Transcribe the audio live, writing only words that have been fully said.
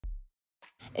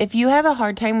If you have a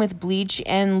hard time with bleach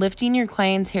and lifting your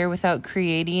client's hair without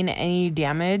creating any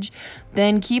damage,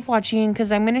 then keep watching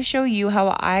because I'm going to show you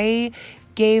how I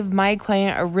gave my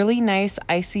client a really nice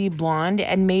icy blonde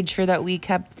and made sure that we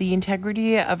kept the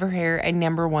integrity of her hair a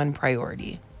 #1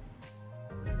 priority.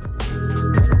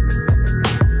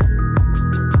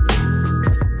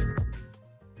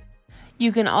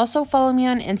 You can also follow me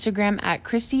on Instagram at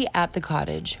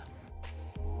Christy@thecottage.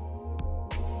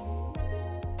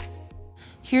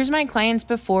 Here's my client's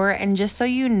before, and just so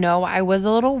you know, I was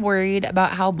a little worried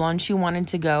about how blonde she wanted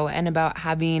to go and about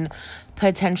having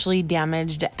potentially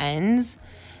damaged ends.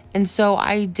 And so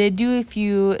I did do a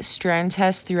few strand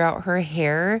tests throughout her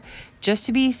hair just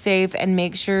to be safe and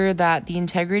make sure that the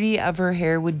integrity of her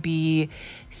hair would be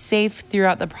safe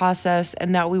throughout the process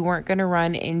and that we weren't going to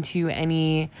run into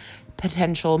any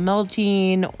potential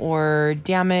melting or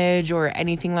damage or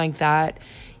anything like that.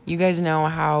 You guys know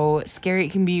how scary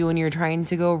it can be when you're trying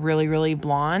to go really, really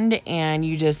blonde and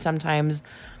you just sometimes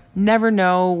never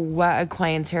know what a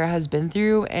client's hair has been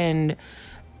through, and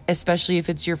especially if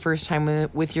it's your first time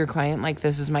with your client. Like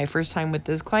this is my first time with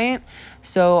this client.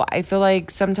 So I feel like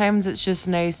sometimes it's just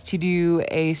nice to do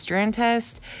a strand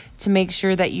test to make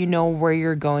sure that you know where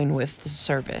you're going with the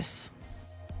service.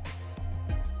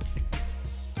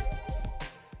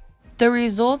 The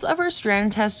results of her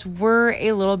strand test were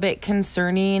a little bit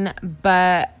concerning,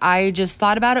 but I just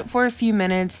thought about it for a few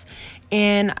minutes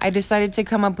and I decided to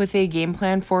come up with a game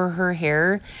plan for her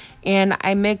hair. And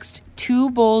I mixed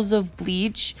 2 bowls of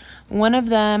bleach, one of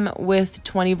them with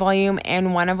 20 volume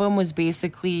and one of them was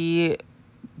basically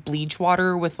bleach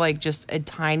water with like just a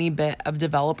tiny bit of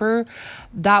developer.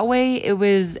 That way it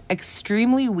was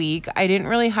extremely weak. I didn't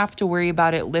really have to worry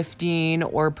about it lifting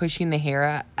or pushing the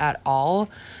hair at all.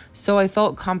 So I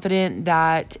felt confident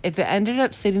that if it ended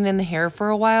up sitting in the hair for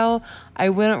a while, I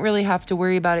wouldn't really have to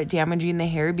worry about it damaging the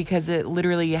hair because it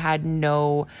literally had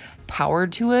no power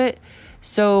to it.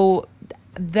 So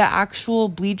the actual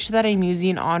bleach that I'm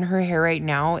using on her hair right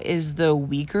now is the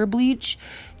weaker bleach,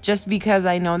 just because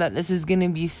I know that this is going to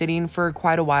be sitting for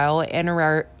quite a while, and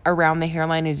around the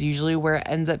hairline is usually where it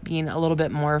ends up being a little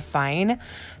bit more fine.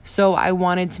 So I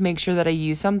wanted to make sure that I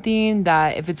use something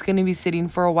that if it's going to be sitting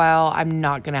for a while, I'm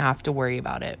not going to have to worry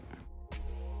about it.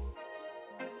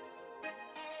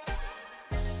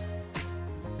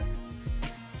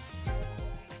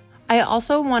 I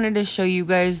also wanted to show you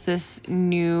guys this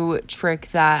new trick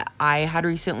that I had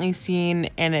recently seen,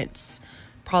 and it's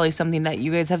probably something that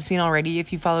you guys have seen already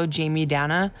if you follow Jamie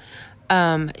Dana.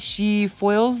 She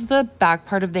foils the back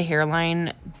part of the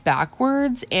hairline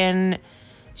backwards, and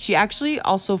she actually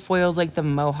also foils like the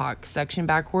mohawk section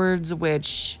backwards,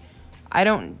 which I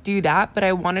don't do that, but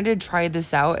I wanted to try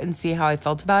this out and see how I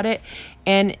felt about it.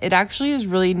 And it actually is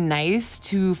really nice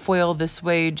to foil this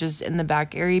way just in the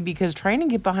back area, because trying to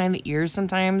get behind the ears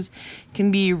sometimes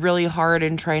can be really hard,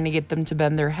 and trying to get them to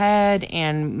bend their head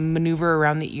and maneuver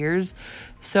around the ears.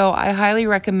 So I highly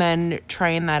recommend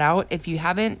trying that out if you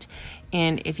haven't.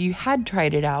 And if you had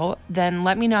tried it out, then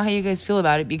let me know how you guys feel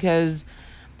about it, because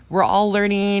we're all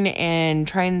learning and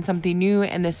trying something new,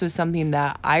 and this was something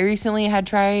that I recently had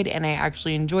tried and I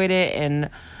actually enjoyed it and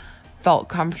felt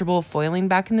comfortable foiling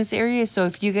back in this area. So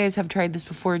if you guys have tried this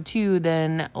before too,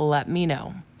 then let me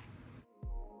know.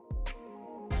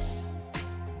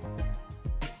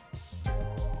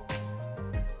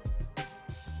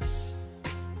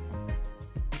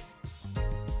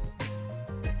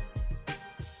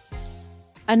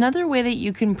 Another way that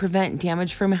you can prevent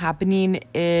damage from happening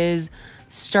is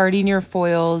starting your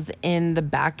foils in the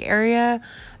back area.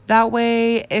 That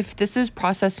way, if this is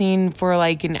processing for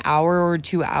like an hour or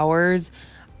 2 hours,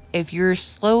 if you're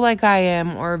slow like I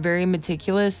am or very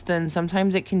meticulous, then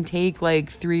sometimes it can take like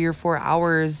 3 or 4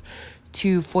 hours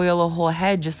to foil a whole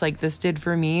head, just like this did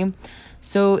for me.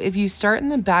 So if you start in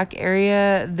the back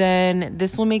area, then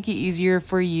this will make it easier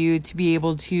for you to be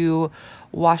able to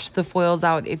wash the foils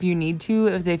out if you need to,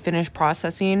 if they finish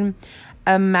processing.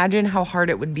 Imagine how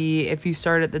hard it would be if you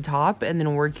start at the top and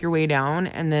then work your way down,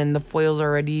 and then the foils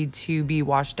are ready to be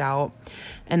washed out.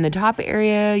 In the top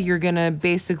area, you're gonna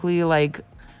basically like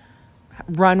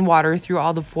run water through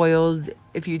all the foils.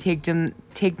 If you take them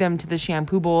to the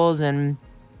shampoo bowls, and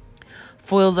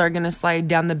foils are gonna slide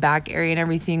down the back area and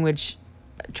everything, which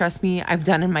trust me, I've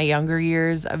done in my younger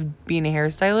years of being a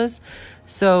hairstylist.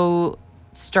 So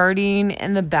starting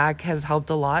in the back has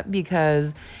helped a lot,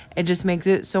 because it just makes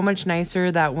it so much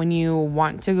nicer that when you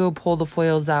want to go pull the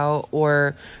foils out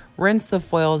or rinse the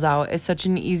foils out, it's such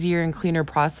an easier and cleaner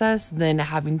process than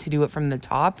having to do it from the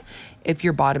top if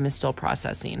your bottom is still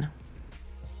processing.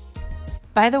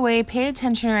 By the way, pay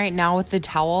attention right now with the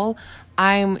towel.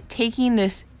 I'm taking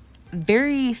this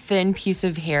very thin piece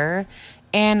of hair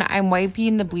and I'm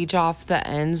wiping the bleach off the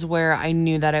ends where I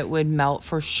knew that it would melt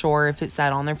for sure if it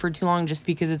sat on there for too long, just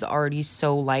because it's already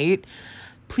so light.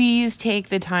 Please take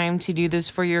the time to do this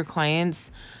for your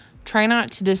clients. Try not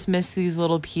to dismiss these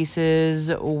little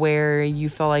pieces where you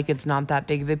feel like it's not that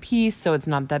big of a piece, so it's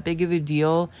not that big of a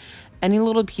deal. Any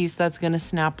little piece that's going to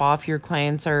snap off, your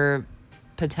clients are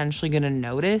potentially going to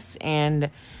notice, and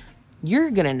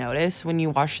you're going to notice when you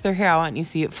wash their hair out and you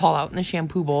see it fall out in the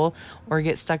shampoo bowl or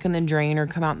get stuck in the drain or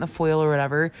come out in the foil or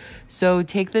whatever. So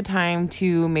take the time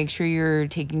to make sure you're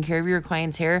taking care of your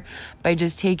client's hair by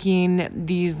just taking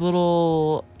these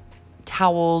little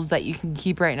towels that you can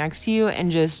keep right next to you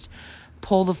and just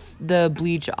pull the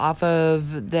bleach off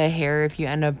of the hair if you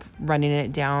end up running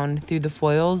it down through the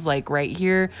foils. Like right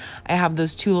here, I have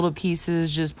those two little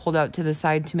pieces just pulled out to the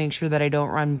side to make sure that I don't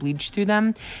run bleach through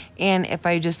them. And if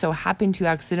I just so happen to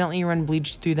accidentally run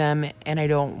bleach through them and I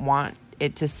don't want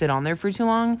it to sit on there for too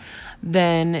long,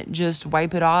 then just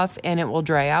wipe it off and it will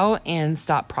dry out and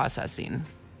stop processing.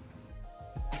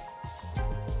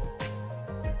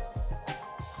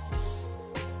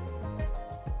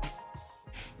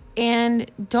 And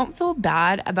don't feel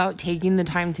bad about taking the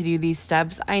time to do these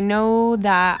steps. I know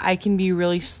that I can be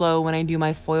really slow when I do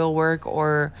my foil work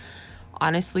or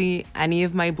honestly any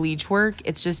of my bleach work.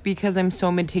 It's just because I'm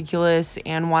so meticulous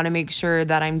and want to make sure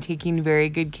that I'm taking very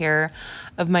good care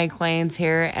of my clients'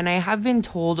 hair. And I have been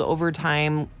told over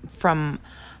time from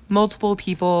multiple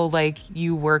people, like,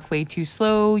 you work way too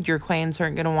slow. Your clients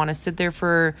aren't going to want to sit there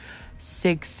for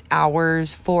 6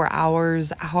 hours, 4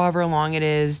 hours, however long it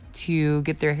is to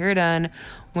get their hair done,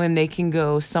 when they can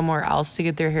go somewhere else to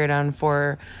get their hair done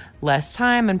for less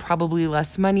time and probably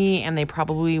less money, and they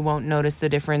probably won't notice the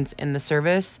difference in the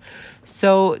service.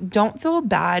 So don't feel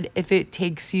bad if it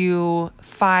takes you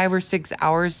 5 or 6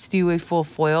 hours to do a full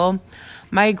foil.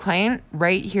 My client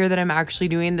right here that I'm actually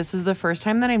doing, this is the first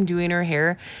time that I'm doing her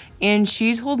hair, and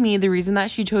she told me the reason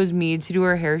that she chose me to do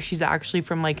her hair, she's actually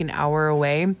from like an hour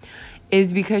away,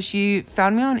 is because she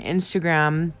found me on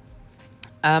Instagram.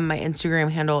 My Instagram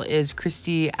handle is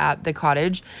Christy at the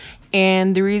Cottage.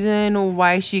 And the reason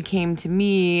why she came to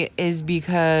me is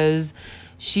because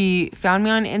she found me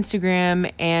on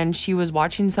Instagram and she was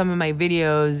watching some of my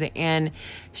videos and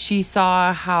she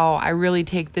saw how I really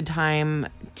take the time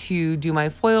to do my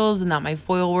foils and that my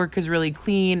foil work is really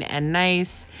clean and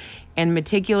nice and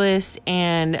meticulous.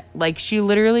 And like, she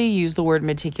literally used the word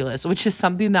meticulous, which is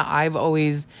something that I've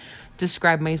always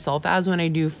describe myself as when I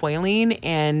do foiling,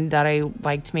 and that I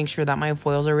like to make sure that my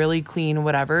foils are really clean,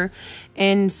 whatever.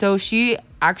 And so she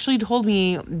actually told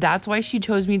me that's why she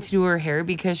chose me to do her hair,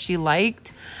 because she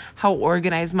liked how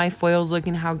organized my foils look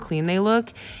and how clean they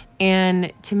look.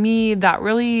 And to me, that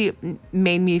really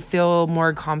made me feel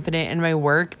more confident in my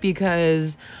work,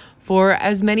 because for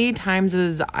as many times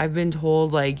as I've been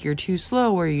told, like, you're too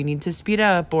slow or you need to speed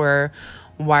up, or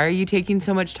why are you taking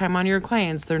so much time on your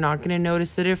clients? They're not going to notice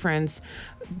the difference.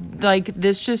 Like,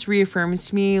 this just reaffirms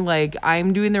to me, like,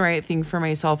 I'm doing the right thing for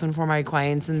myself and for my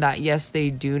clients, and that, yes,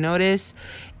 they do notice.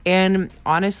 And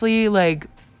honestly, like,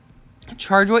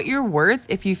 charge what you're worth.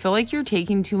 If you feel like you're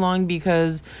taking too long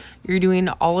because you're doing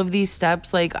all of these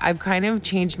steps, like, I've kind of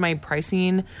changed my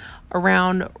pricing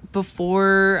around.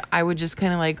 Before, I would just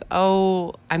kind of like,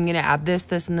 oh, I'm going to add this,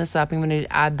 this, and this up. I'm going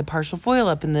to add the partial foil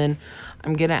up, and then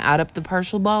I'm going to add up the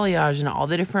partial balayage and all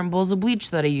the different bowls of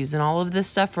bleach that I use and all of this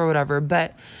stuff or whatever.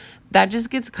 But that just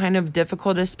gets kind of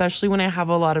difficult, especially when I have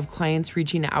a lot of clients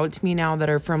reaching out to me now that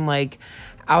are from like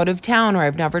out of town or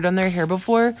I've never done their hair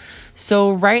before.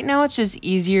 So right now it's just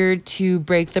easier to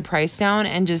break the price down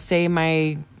and just say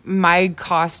my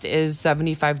cost is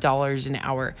 $75 an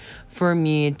hour for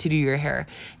me to do your hair.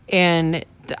 And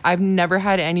I've never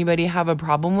had anybody have a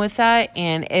problem with that.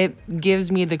 And it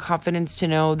gives me the confidence to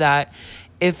know that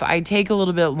if I take a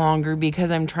little bit longer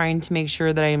because I'm trying to make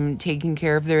sure that I'm taking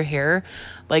care of their hair,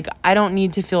 like, I don't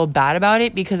need to feel bad about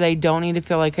it, because I don't need to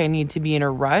feel like I need to be in a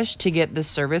rush to get the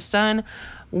service done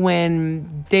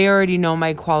when they already know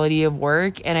my quality of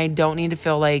work. And I don't need to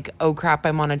feel like, oh crap,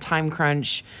 I'm on a time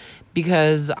crunch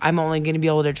because I'm only going to be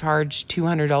able to charge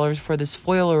 $200 for this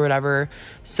foil or whatever,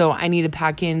 so I need to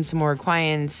pack in some more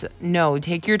clients. No,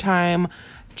 take your time,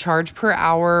 charge per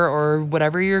hour or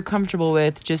whatever you're comfortable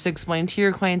with. Just explain to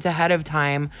your clients ahead of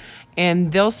time,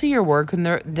 and they'll see your work and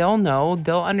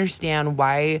they'll understand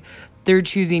why they're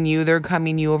choosing you. They're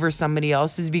coming you over somebody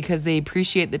else is because they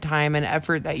appreciate the time and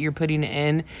effort that you're putting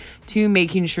in to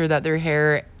making sure that their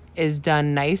hair is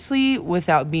done nicely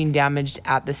without being damaged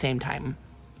at the same time.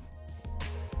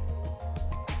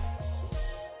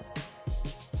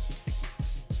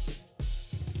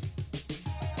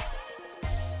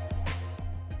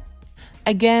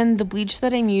 Again, the bleach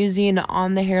that I'm using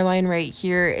on the hairline right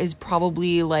here is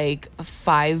probably like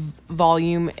 5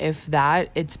 volume, if that.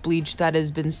 It's bleach that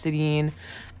has been sitting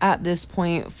at this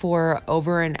point for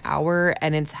over an hour,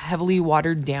 and it's heavily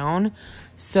watered down.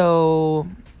 So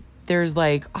there's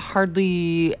like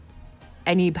hardly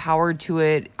any power to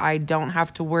it. I don't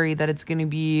have to worry that it's going to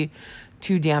be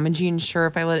too damaging. Sure,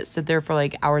 if I let it sit there for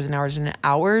like hours and hours and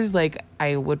hours, like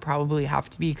I would probably have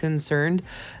to be concerned.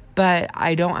 But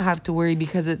I don't have to worry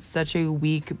because it's such a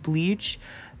weak bleach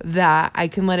that I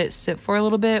can let it sit for a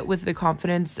little bit with the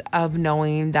confidence of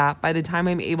knowing that by the time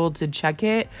I'm able to check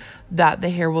it, that the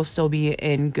hair will still be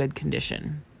in good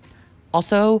condition.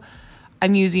 Also,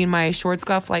 I'm using my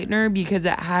Schwarzkopf lightener because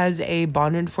it has a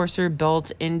bond enforcer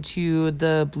built into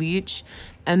the bleach.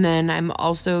 And then I'm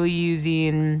also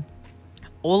using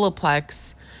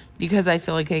Olaplex because I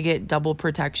feel like I get double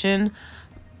protection.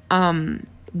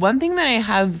 One thing that I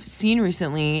have seen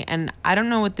recently, and I don't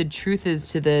know what the truth is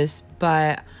to this,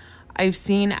 but I've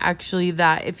seen actually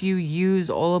that if you use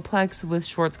Olaplex with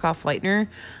Schwarzkopf lightener,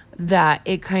 that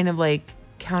it kind of like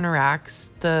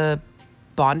counteracts the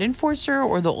bond enforcer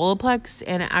or the Olaplex,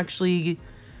 and it actually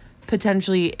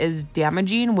potentially is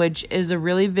damaging, which is a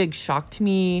really big shock to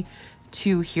me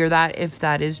to hear that, if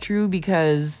that is true,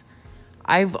 because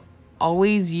I've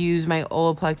always use my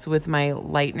Olaplex with my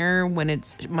lightener when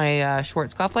it's my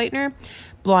Schwarzkopf lightener,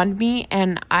 Blonde Me,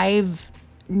 and I've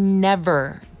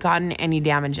never gotten any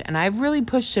damage, and I've really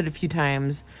pushed it a few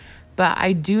times. But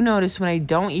I do notice when I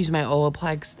don't use my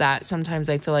Olaplex that sometimes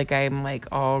I feel like I'm like,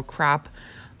 oh crap,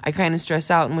 I kind of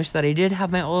stress out and wish that I did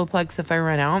have my Olaplex if I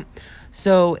run out.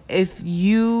 So if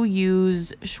you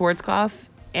use Schwarzkopf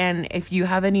and if you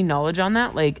have any knowledge on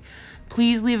that, like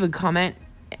please leave a comment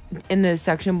in the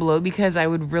section below, because I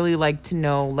would really like to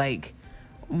know, like,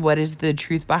 what is the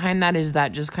truth behind that? Is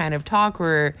that just kind of talk,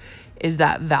 or is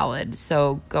that valid?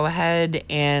 So go ahead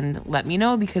and let me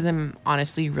know, because I'm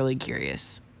honestly really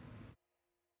curious.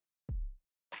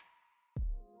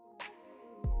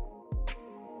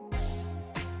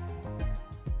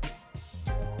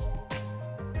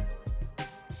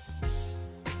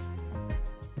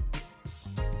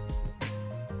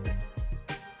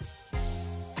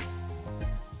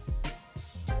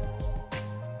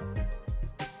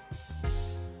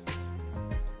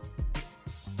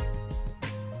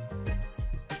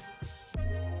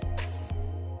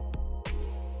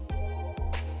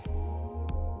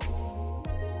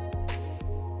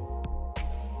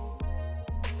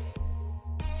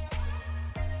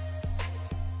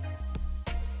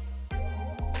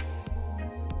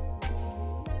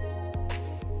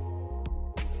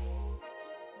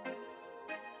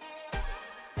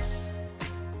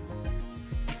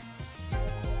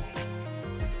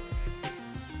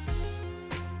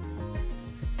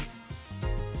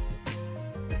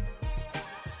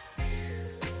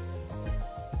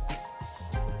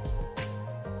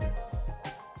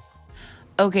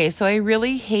 Okay, so I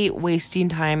really hate wasting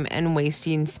time and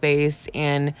wasting space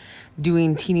and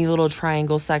doing teeny little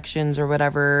triangle sections or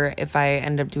whatever if I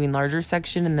end up doing larger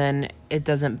section and then it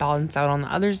doesn't balance out on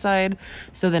the other side.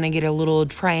 So then I get a little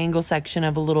triangle section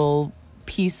of a little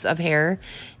piece of hair.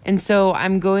 And so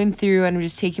I'm going through and I'm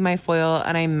just taking my foil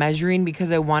and I'm measuring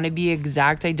because I want to be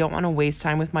exact. I don't want to waste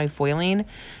time with my foiling.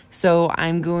 So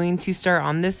I'm going to start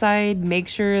on this side, make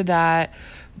sure that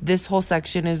this whole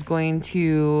section is going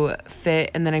to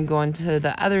fit, and then I'm going to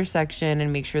the other section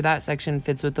and make sure that section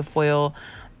fits with the foil.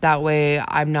 That way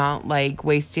I'm not like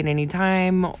wasting any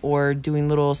time or doing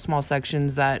little small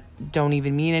sections that don't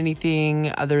even mean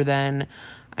anything other than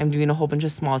I'm doing a whole bunch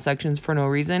of small sections for no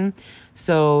reason.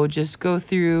 So just go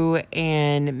through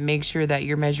and make sure that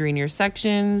you're measuring your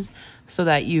sections so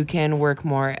that you can work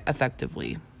more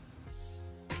effectively.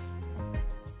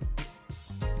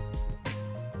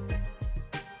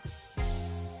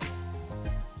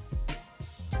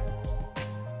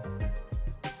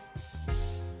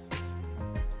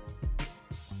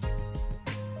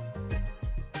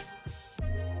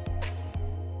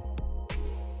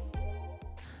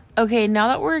 Okay, now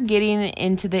that we're getting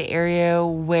into the area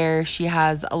where she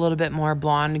has a little bit more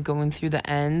blonde going through the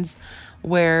ends,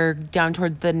 where down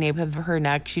towards the nape of her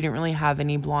neck, she didn't really have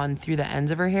any blonde through the ends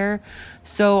of her hair.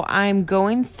 So I'm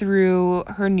going through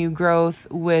her new growth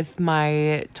with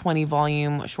my 20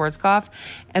 volume Schwarzkopf,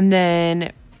 and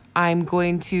then I'm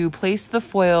going to place the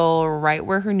foil right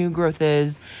where her new growth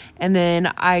is, and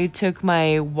then I took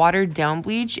my watered down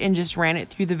bleach and just ran it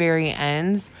through the very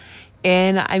ends.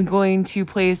 And I'm going to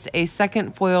place a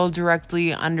second foil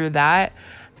directly under that.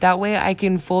 That way I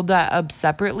can fold that up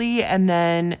separately. And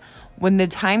then when the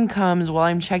time comes while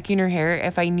I'm checking her hair,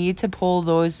 if I need to pull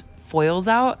those foils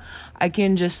out, I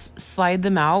can just slide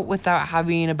them out without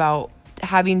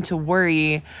having to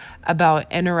worry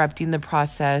about interrupting the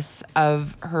process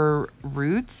of her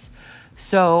roots.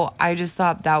 So I just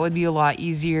thought that would be a lot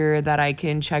easier, that I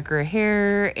can check her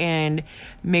hair and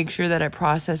make sure that it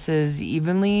processes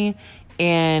evenly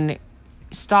and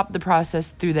stop the process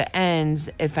through the ends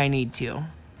if I need to.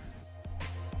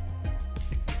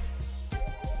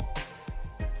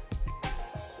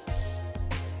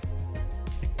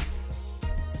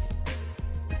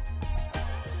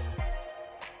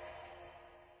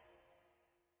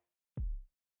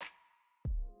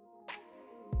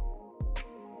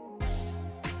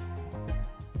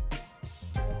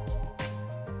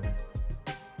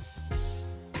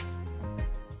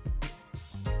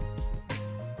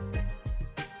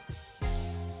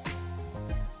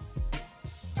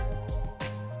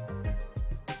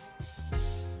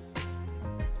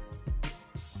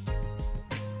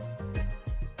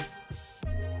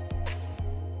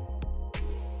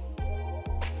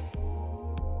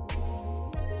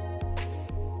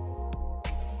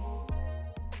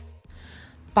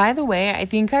 By the way, I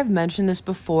think I've mentioned this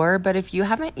before, but if you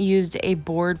haven't used a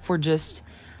board for just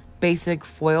basic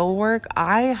foil work,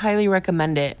 I highly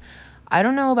recommend it. I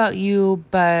don't know about you,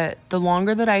 but the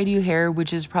longer that I do hair,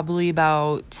 which is probably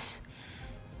about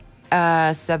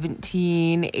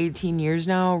 17, 18 years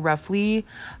now, roughly,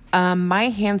 my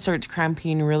hand starts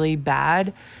cramping really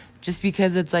bad just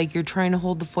because it's like you're trying to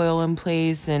hold the foil in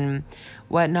place and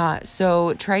whatnot.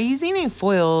 So try using a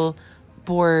foil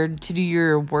board to do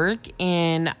your work,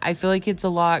 and I feel like it's a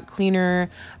lot cleaner.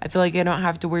 I feel like I don't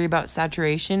have to worry about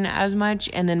saturation as much,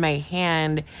 and then my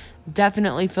hand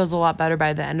definitely feels a lot better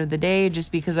by the end of the day,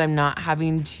 just because I'm not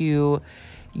having to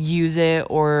use it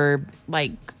or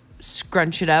like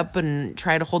scrunch it up and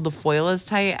try to hold the foil as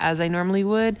tight as I normally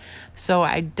would. So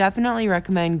I definitely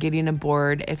recommend getting a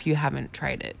board if you haven't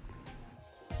tried it.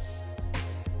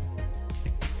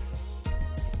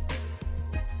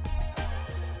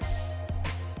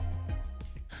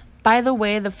 By the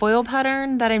way, the foil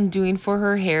pattern that I'm doing for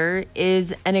her hair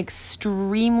is an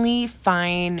extremely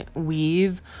fine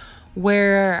weave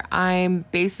where I'm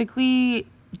basically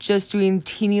just doing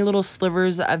teeny little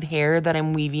slivers of hair that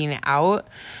I'm weaving out.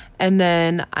 And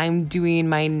then I'm doing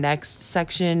my next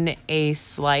section a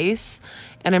slice,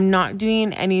 and I'm not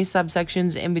doing any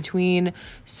subsections in between.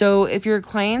 So if your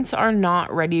clients are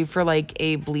not ready for like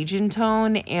a bleaching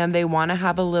tone and they want to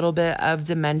have a little bit of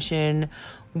dimension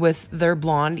with their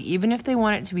blonde, even if they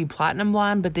want it to be platinum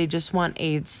blonde, but they just want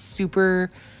a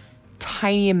super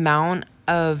tiny amount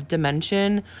of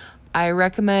dimension, I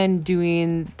recommend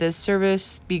doing this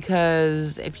service,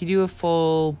 because if you do a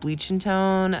full bleaching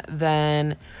tone,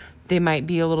 then they might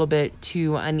be a little bit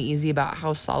too uneasy about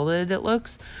how solid it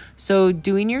looks. So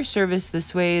doing your service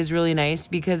this way is really nice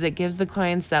because it gives the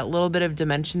clients that little bit of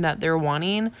dimension that they're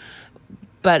wanting,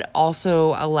 but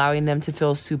also allowing them to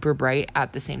feel super bright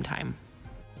at the same time.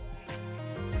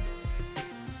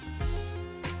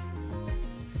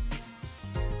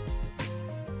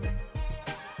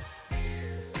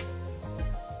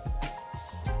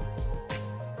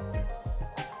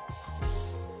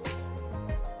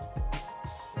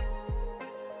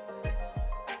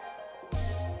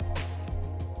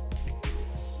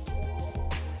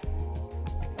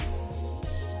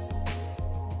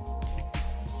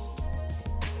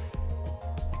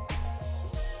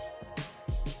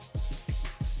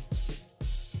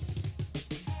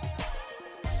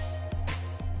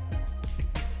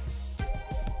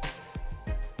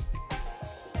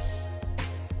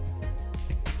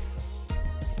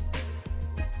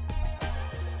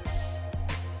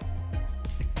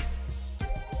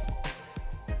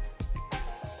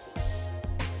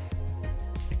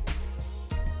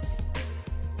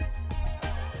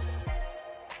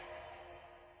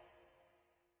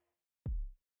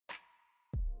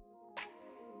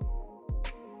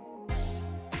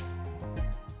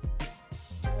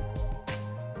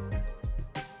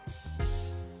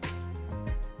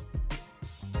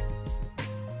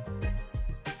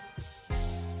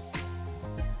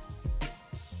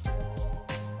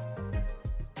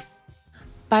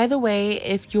 By the way,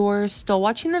 if you're still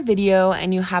watching the video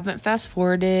and you haven't fast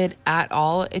forwarded at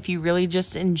all, if you really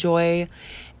just enjoy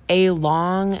a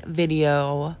long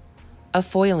video of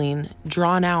foiling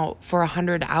drawn out for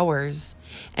 100 hours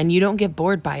and you don't get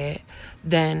bored by it,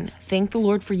 then thank the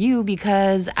Lord for you,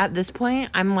 because at this point,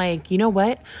 I'm like, you know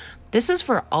what? This is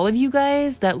for all of you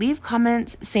guys that leave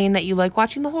comments saying that you like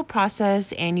watching the whole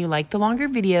process and you like the longer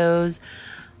videos.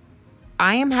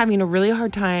 I am having a really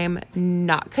hard time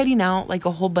not cutting out like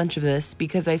a whole bunch of this,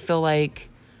 because I feel like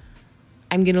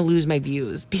I'm going to lose my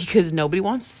views because nobody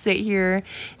wants to sit here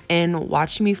and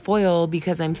watch me foil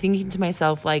because I'm thinking to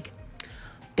myself like,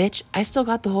 bitch, I still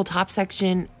got the whole top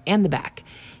section and the back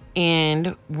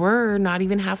and we're not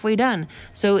even halfway done.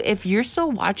 So if you're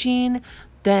still watching,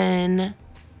 then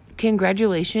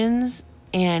congratulations.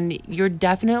 And you're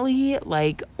definitely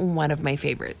like one of my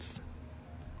favorites.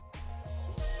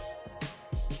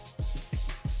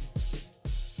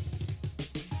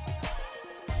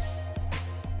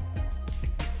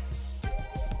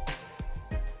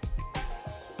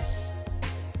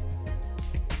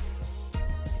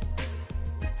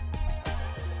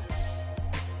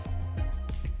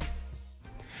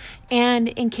 And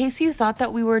in case you thought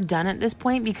that we were done at this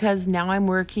point, because now I'm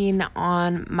working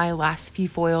on my last few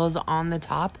foils on the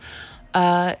top,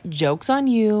 joke's on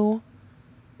you.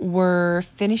 We're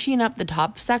finishing up the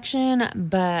top section,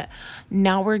 but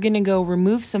now we're going to go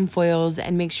remove some foils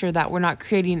and make sure that we're not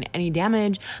creating any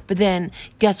damage. But then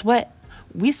guess what?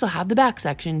 We still have the back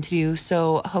section to do,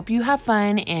 so hope you have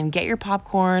fun and get your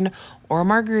popcorn or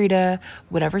margarita,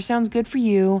 whatever sounds good for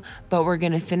you, but we're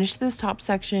going to finish this top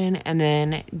section and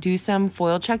then do some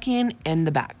foil checking in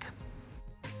the back.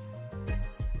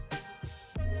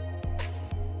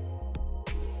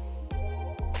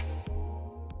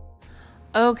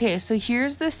 Okay, so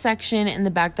here's the section in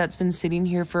the back that's been sitting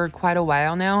here for quite a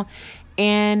while now.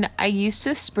 And I used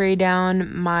to spray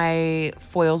down my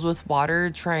foils with water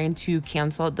trying to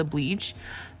cancel out the bleach.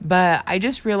 But I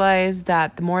just realized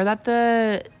that the more that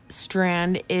the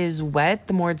strand is wet,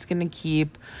 the more it's going to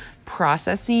keep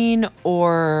processing,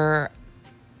 or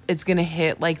it's going to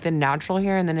hit like the natural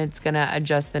hair and then it's going to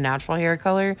adjust the natural hair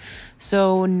color.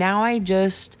 So now I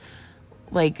just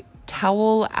like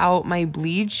towel out my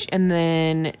bleach and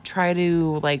then try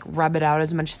to like rub it out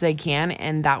as much as I can,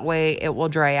 and that way it will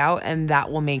dry out and that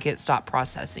will make it stop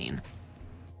processing.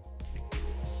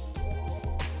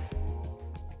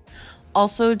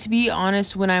 Also, to be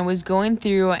honest, when I was going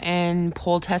through and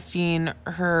pull testing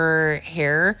her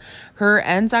hair, her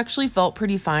ends actually felt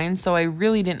pretty fine, so I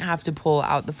really didn't have to pull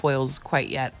out the foils quite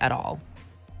yet at all.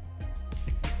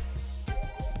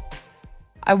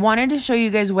 I wanted to show you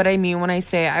guys what I mean when I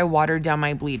say I watered down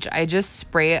my bleach. I just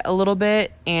spray it a little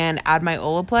bit and add my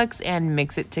Olaplex and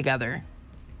mix it together.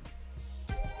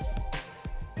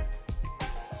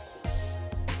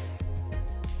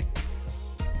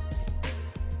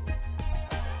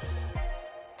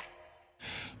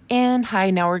 And hi,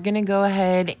 now we're gonna go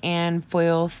ahead and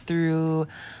foil through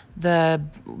the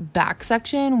back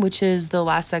section, which is the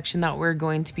last section that we're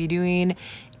going to be doing.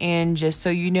 And just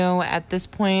so you know, at this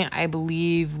point, I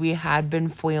believe we had been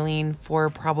foiling for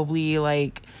probably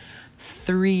like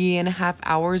 3.5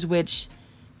 hours, which,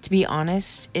 to be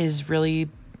honest, is really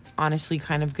honestly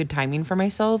kind of good timing for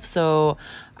myself. So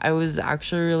I was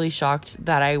actually really shocked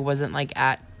that I wasn't like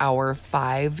at hour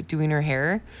 5 doing her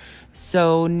hair.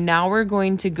 So now we're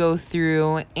going to go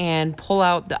through and pull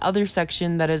out the other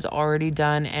section that is already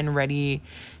done and ready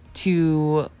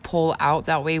to pull out.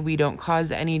 That way we don't cause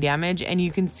any damage. And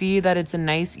you can see that it's a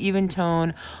nice even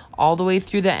tone all the way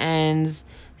through the ends.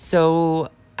 So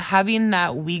having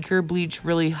that weaker bleach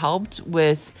really helped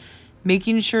with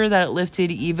making sure that it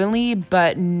lifted evenly,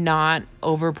 but not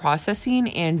over processing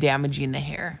and damaging the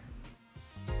hair.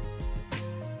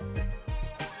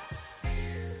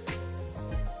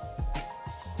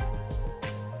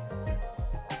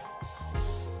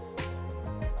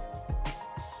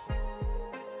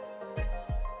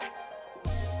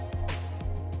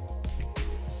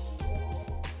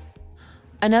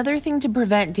 Another thing to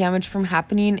prevent damage from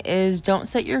happening is don't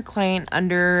set your client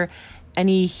under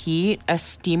any heat. A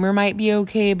steamer might be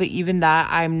okay, but even that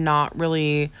I'm not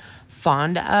really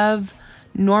fond of.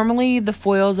 Normally the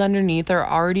foils underneath are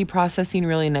already processing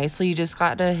really nicely. You just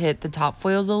got to hit the top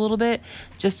foils a little bit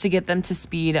just to get them to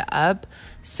speed up.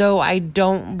 So I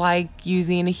don't like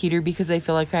using a heater because I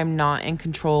feel like I'm not in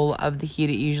control of the heat.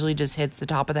 It usually just hits the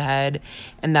top of the head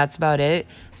and that's about it.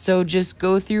 So just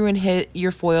go through and hit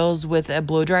your foils with a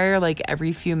blow dryer like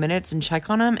every few minutes and check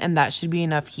on them, and that should be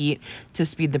enough heat to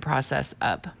speed the process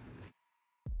up.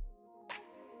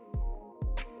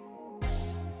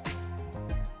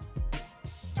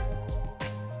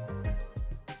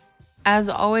 As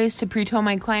always, to pre-tone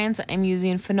my clients, I'm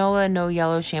using Fanola No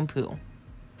Yellow shampoo.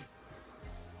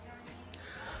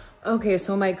 Okay,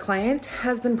 so my client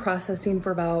has been processing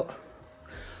for about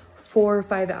 4 or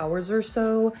 5 hours or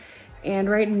so. And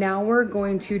right now we're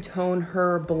going to tone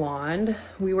her blonde.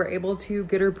 We were able to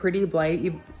get her pretty bright,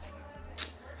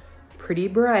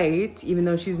 even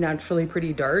though she's naturally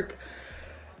pretty dark.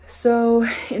 So,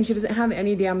 and she doesn't have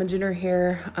any damage in her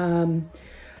hair.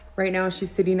 Right now she's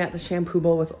sitting at the shampoo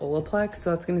bowl with Olaplex,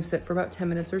 so it's gonna sit for about 10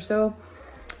 minutes or so.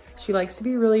 She likes to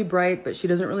be really bright, but she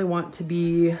doesn't really want to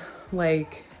be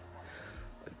like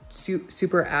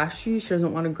super ashy. She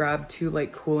doesn't want to grab too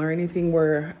like cool or anything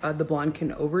where the blonde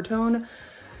can overtone.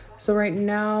 So right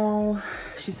now,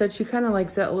 she said she kind of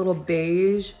likes it a little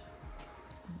beige,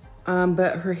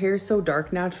 but her hair is so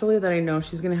dark naturally that I know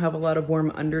she's gonna have a lot of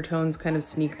warm undertones kind of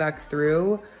sneak back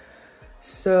through.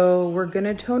 So we're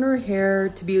gonna tone her hair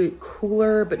to be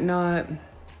cooler, but not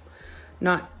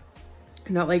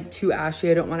like too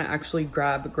ashy. I don't want to actually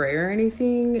grab gray or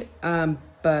anything,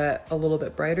 but a little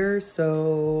bit brighter.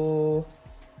 So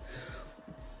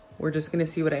we're just gonna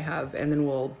see what I have, and then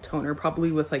we'll tone her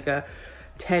probably with like a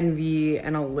 10V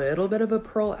and a little bit of a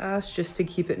pearl ash just to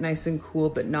keep it nice and cool,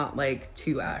 but not like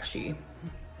too ashy.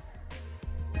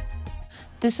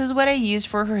 This is what I used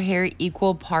for her hair,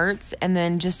 equal parts, and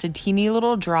then just a teeny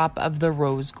little drop of the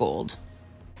rose gold.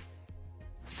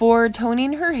 For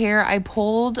toning her hair, I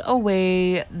pulled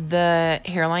away the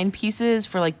hairline pieces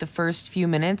for like the first few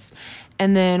minutes,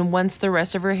 and then once the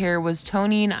rest of her hair was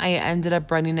toning, I ended up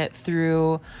running it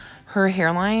through her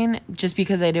hairline just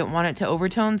because I didn't want it to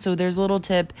overtone. So there's a little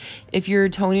tip: if you're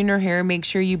toning her hair, make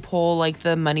sure you pull like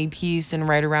the money piece and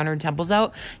right around her temples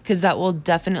out, because that will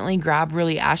definitely grab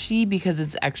really ashy because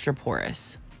it's extra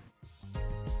porous.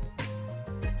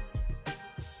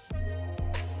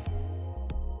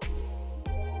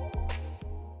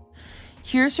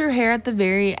 Here's her hair at the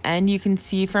very end. You can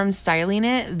see from styling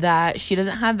it that she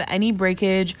doesn't have any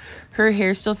breakage. Her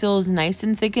hair still feels nice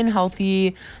and thick and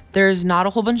healthy. There's not a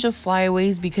whole bunch of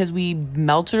flyaways because we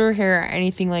melted her hair or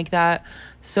anything like that.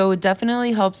 So it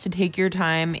definitely helps to take your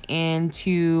time and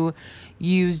to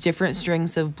use different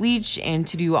strengths of bleach and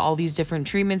to do all these different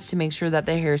treatments to make sure that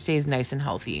the hair stays nice and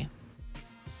healthy.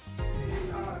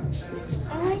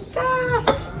 Oh my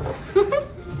gosh.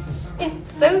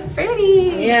 It's so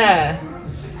pretty. Yeah.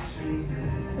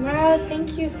 Wow,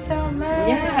 thank you so much.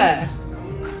 Yeah.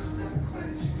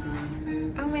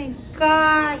 Oh my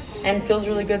gosh. And feels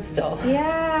really good still.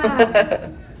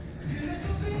 Yeah.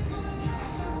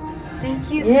 Thank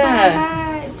you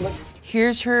so much.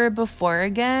 Here's her before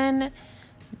again.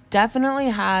 Definitely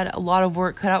had a lot of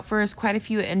work cut out for us, quite a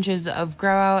few inches of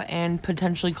grow out and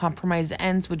potentially compromised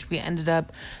ends, which we ended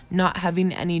up not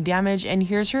having any damage. And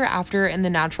here's her after in the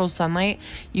natural sunlight.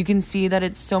 You can see that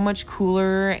it's so much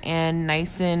cooler and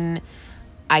nice and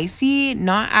icy,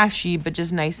 not ashy, but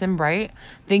just nice and bright.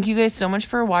 Thank you guys so much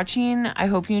for watching. I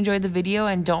hope you enjoyed the video,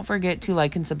 and don't forget to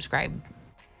like and subscribe.